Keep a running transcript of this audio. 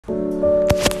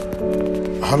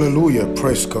Hallelujah.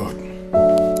 Praise God.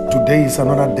 Today is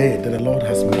another day that the Lord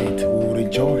has made. We will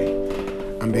rejoice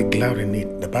and be glad in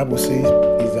it. The Bible says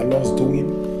it's the Lord's doing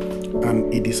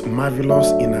and it is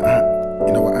marvelous in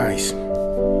our eyes.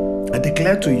 I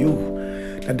declare to you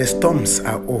that the storms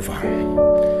are over.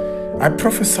 I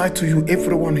prophesy to you,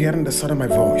 everyone hearing the sound of my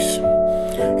voice,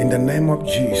 in the name of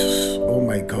Jesus. Oh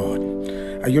my God.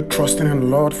 Are you trusting in the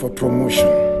Lord for promotion?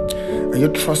 Are you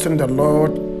trusting the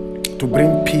Lord to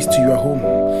bring peace to your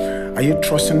home? Are you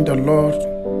trusting the Lord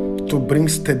to bring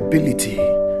stability?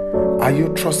 Are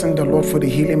you trusting the Lord for the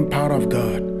healing power of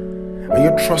God? Are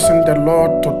you trusting the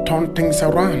Lord to turn things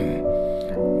around?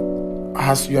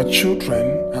 As your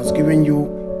children has given you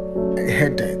a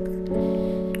headache,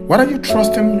 what are you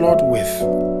trusting the Lord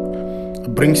with?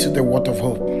 It brings you the word of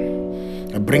hope.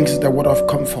 It brings you the word of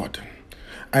comfort.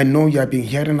 I know you have been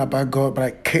hearing about God, but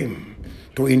I came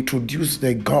to introduce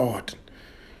the God.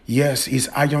 Yes, He's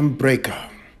iron breaker.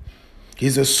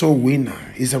 He's a soul winner.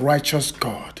 He's a righteous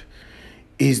God.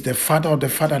 He's the Father of the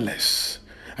fatherless.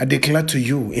 I declare to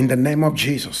you in the name of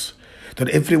Jesus that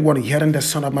everyone hearing the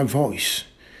sound of my voice,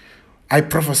 I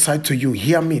prophesy to you,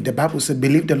 hear me. The Bible says,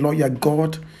 believe the Lord your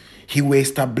God, He will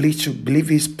establish you. Believe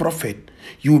His prophet,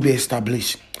 you will be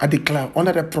established. I declare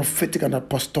under the prophetic and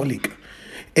apostolic,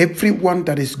 everyone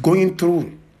that is going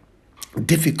through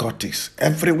difficulties,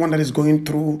 everyone that is going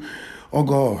through, oh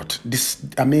God,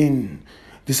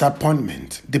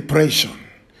 disappointment, depression,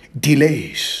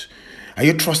 delays. Are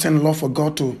you trusting the Lord for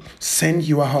God to send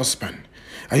you a husband?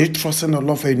 Are you trusting the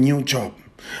Lord for a new job?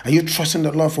 Are you trusting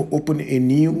the Lord for opening a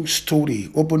new story,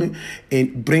 opening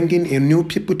and bringing a new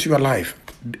people to your life?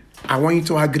 I want you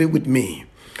to agree with me.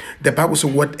 The Bible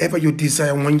says, whatever you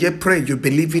desire, when you pray, you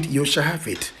believe it, you shall have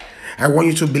it. I want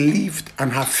you to believe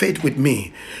and have faith with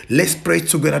me. Let's pray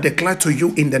together. I declare to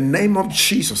you in the name of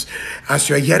Jesus, as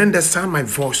you are hearing the sound of my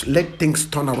voice, let things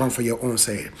turn around for your own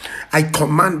sake. I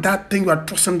command that thing you are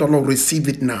trusting the Lord, receive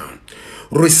it now.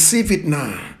 Receive it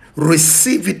now.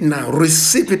 Receive it now.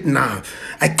 Receive it now.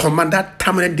 I command that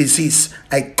terminal disease.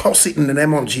 I curse it in the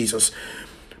name of Jesus.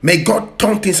 May God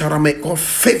turn things around. May God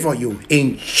favor you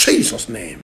in Jesus' name.